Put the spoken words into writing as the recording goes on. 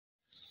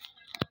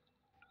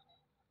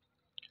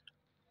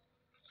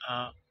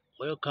Uh,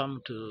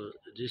 Welcome to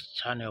this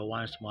channel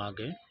once more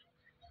again.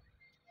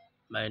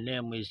 My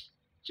name is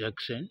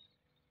Jackson,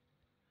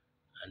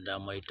 and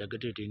I'm a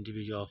targeted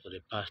individual for the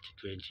past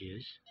 20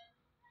 years.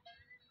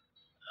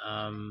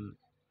 Um,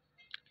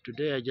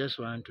 Today, I just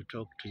want to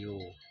talk to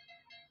you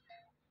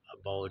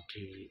about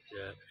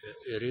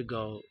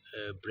illegal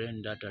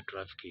brain data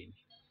trafficking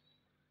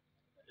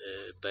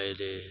by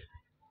the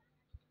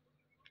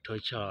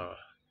torturer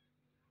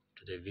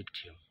to the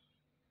victim.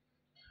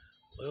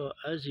 Well,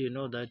 as you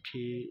know that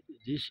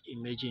this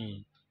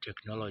emerging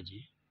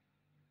technology,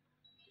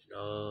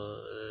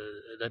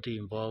 that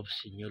involves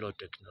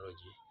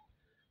neurotechnology,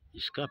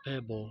 is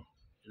capable,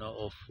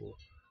 of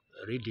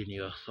reading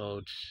your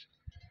thoughts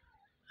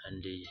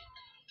and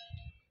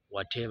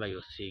whatever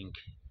you think.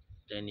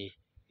 Then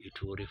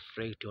it will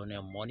reflect on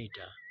a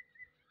monitor,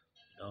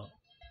 you know,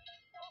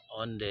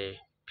 on the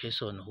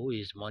person who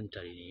is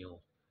monitoring you.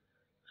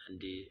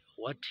 And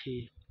what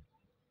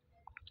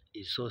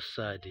is so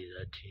sad is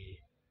that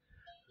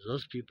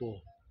those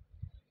people,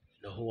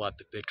 who are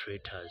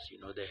perpetrators,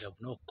 they have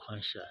no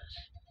conscience.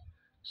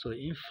 So,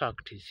 in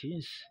fact,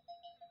 since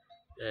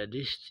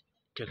this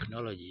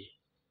technology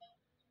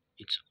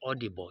it's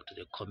audible to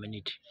the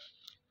community,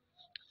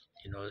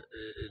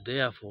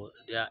 therefore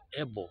they are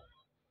able,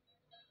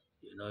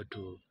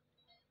 to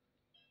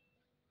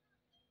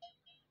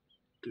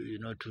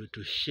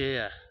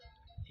share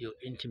your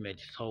intimate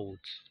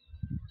thoughts.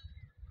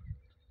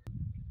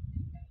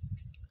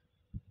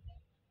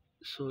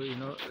 So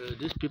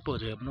these people,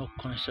 they have no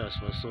conscience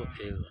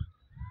whatsoever.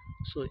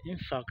 So in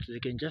fact, they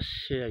can just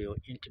share your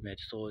intimate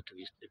thought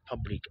with the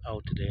public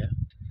out there,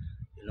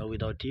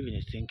 without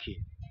even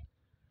thinking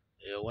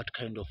what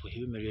kind of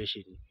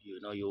humiliation you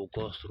will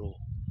go through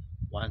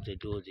once they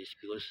do this,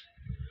 because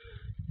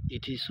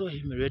it is so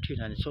humiliating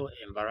and so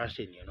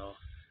embarrassing,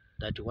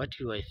 that what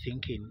you are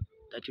thinking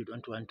that you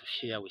don't want to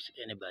share with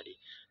anybody,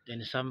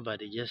 then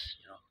somebody just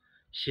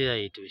share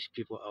it with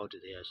people out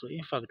there. So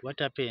in fact, what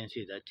happens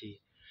is that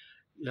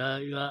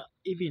you are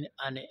even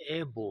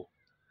unable,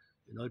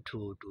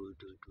 to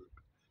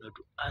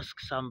ask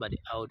somebody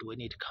out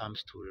when it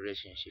comes to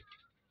relationship,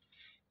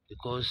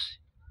 because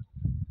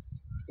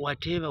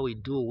whatever we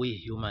do, we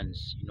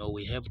humans,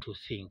 we have to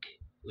think,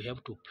 we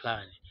have to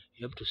plan,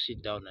 you have to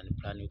sit down and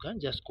plan. You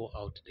can't just go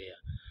out there,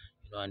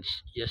 and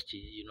just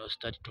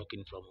start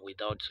talking from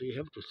without. So you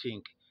have to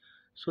think.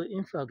 So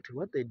in fact,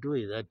 what they do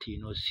is that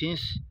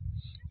since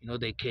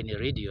they can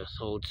read your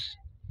thoughts,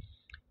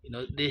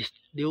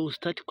 they will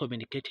start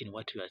communicating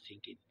what you are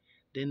thinking.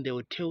 Then they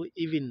will tell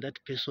even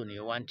that person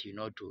you want to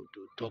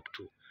talk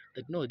to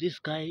that no, this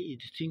guy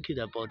is thinking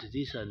about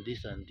this and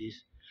this and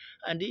this,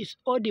 and it's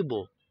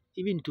audible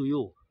even to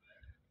you.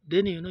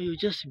 Then you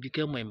just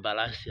become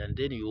embarrassed, and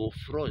then you will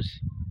froze,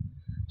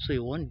 so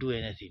you won't do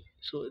anything.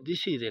 So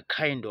this is the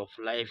kind of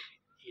life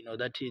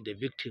that the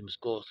victims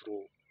go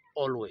through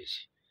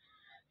always.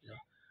 you know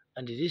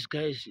and these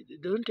guys, they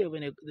don't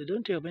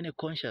have any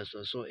conscience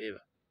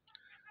whatsoever.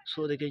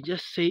 So they can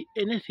just say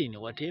anything,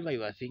 whatever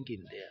you are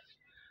thinking there,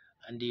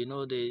 and they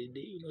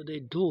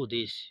do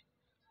this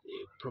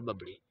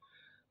probably.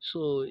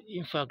 So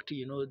in fact,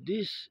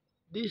 this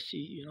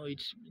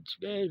it's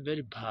very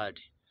very bad.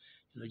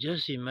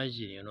 Just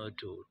imagine,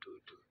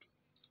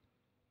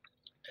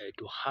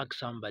 to hack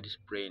somebody's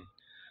brain,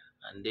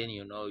 and then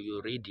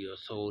you read your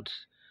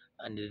thoughts,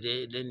 and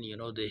then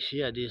they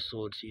share these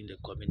thoughts in the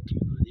community.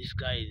 This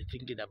guy is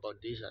thinking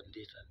about this and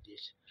this and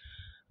this,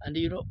 and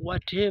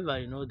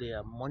whatever they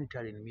are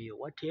monitoring me,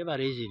 whatever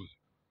reason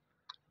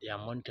they are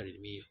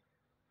monitoring me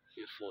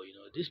for,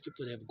 these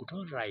people have got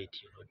no right,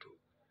 to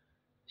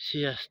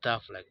share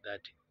stuff like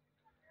that.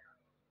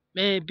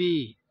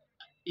 Maybe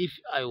if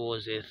I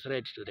was a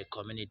threat to the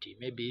community,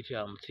 maybe if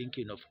I'm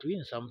thinking of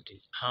doing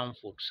something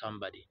harmful to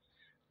somebody,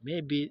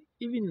 maybe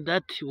even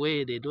that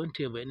way they don't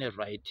have any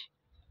right,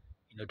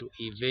 to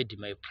evade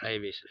my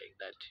privacy like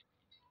that.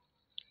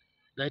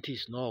 That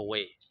is no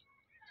way.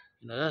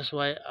 That's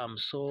why I'm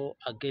so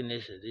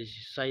against this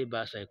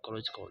cyber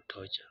psychological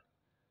torture.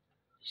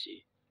 You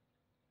see,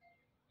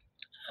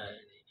 uh,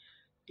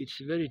 it's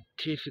very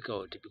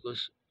difficult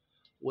because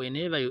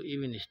whenever you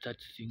even start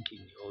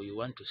thinking, or you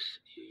want to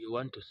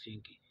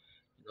think,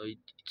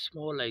 it's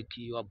more like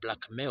you are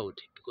blackmailed,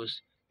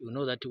 because you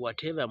know that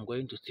whatever I'm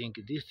going to think,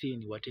 this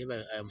thing,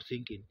 whatever I'm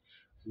thinking,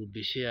 will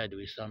be shared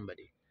with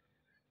somebody,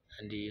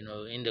 and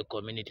in the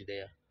community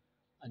there.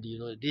 And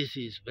this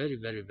is very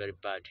very very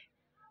bad,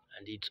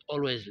 and it's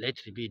always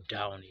lets me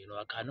down.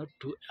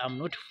 I'm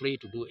not free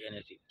to do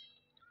anything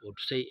or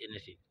to say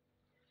anything.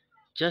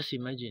 Just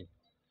imagine,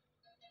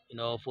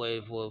 for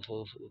a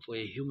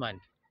human,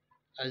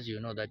 as you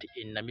know that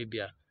in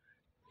Namibia,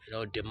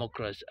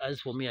 democracy. As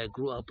for me, I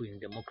grew up in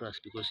democracy,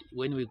 because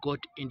when we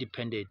got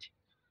independent,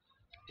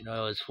 I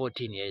was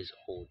 14 years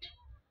old,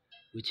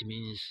 which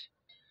means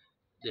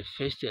the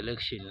first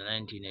election in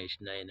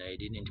 1989, I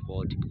didn't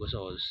vote because I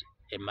was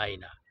a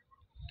minor.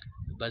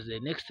 But the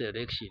next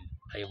election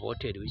I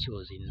voted, which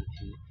was in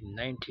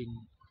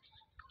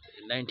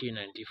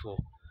 1994,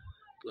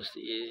 because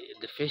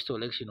the first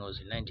election was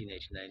in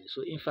 1989.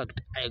 So in fact,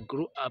 I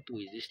grew up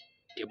with this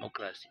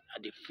democracy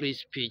and the free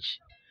speech.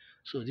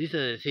 So these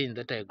are the things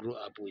that I grew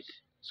up with.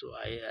 So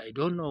I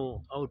don't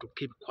know how to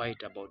keep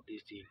quiet about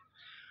this thing.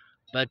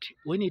 But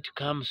when it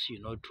comes,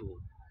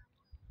 to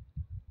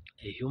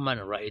a human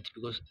right,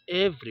 because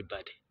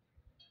everybody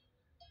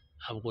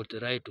have got the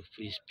right to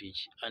free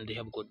speech and they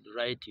have got the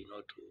right,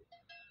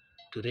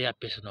 to their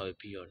personal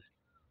opinion.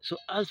 So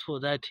as for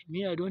that,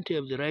 me, I don't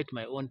have the right to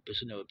my own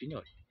personal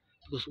opinion,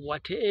 because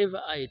whatever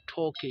I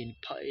talk in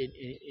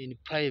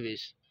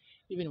privacy,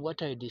 even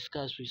what I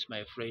discuss with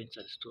my friends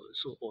and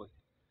so on,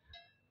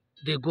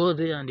 they go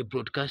there and they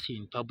broadcast it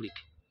in public.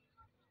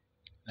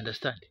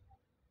 Understand?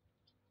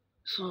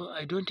 So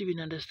I don't even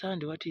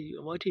understand what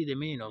is the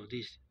meaning of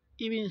this.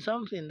 Even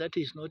something that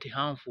is not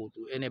harmful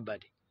to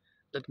anybody,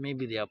 that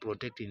maybe they are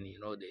protecting,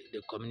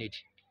 the community.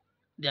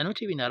 They are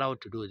not even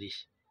allowed to do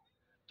this,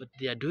 but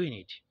they are doing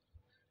it.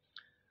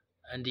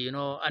 And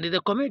and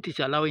the community is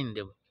allowing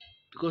them,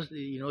 because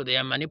they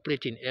are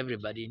manipulating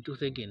everybody into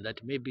thinking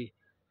that maybe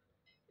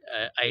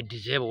I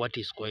deserve what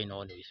is going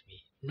on with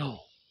me. No,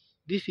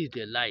 this is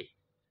the lie.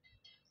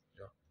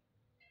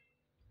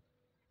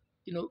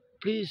 You know,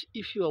 please,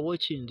 if you are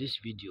watching this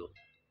video,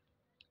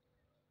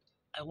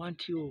 I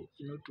want you,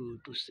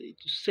 to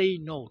say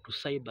no to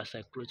cyber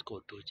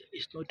psychological torture.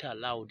 It's not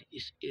allowed.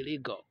 It's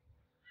illegal.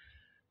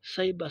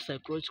 Cyber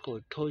psychological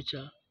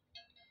torture,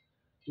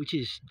 which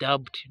is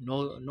dubbed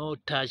no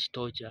touch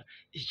torture,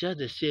 is just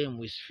the same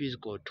with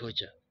physical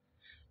torture.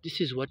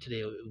 This is what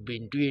they've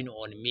been doing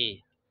on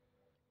me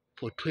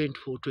for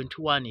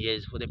 21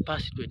 years, for the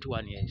past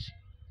 21 years,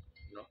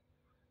 you know,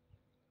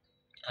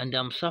 and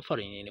I'm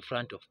suffering in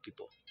front of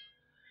people.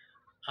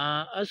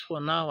 As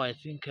for now, I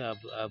think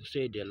I've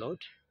said a lot.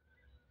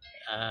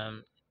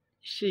 Um,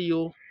 See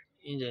you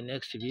in the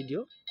next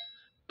video.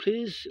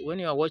 Please, when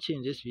you are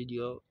watching this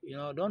video,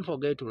 don't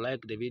forget to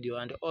like the video,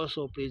 and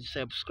also please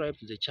subscribe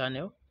to the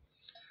channel.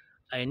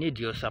 I need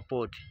your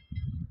support.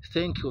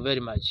 Thank you very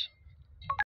much.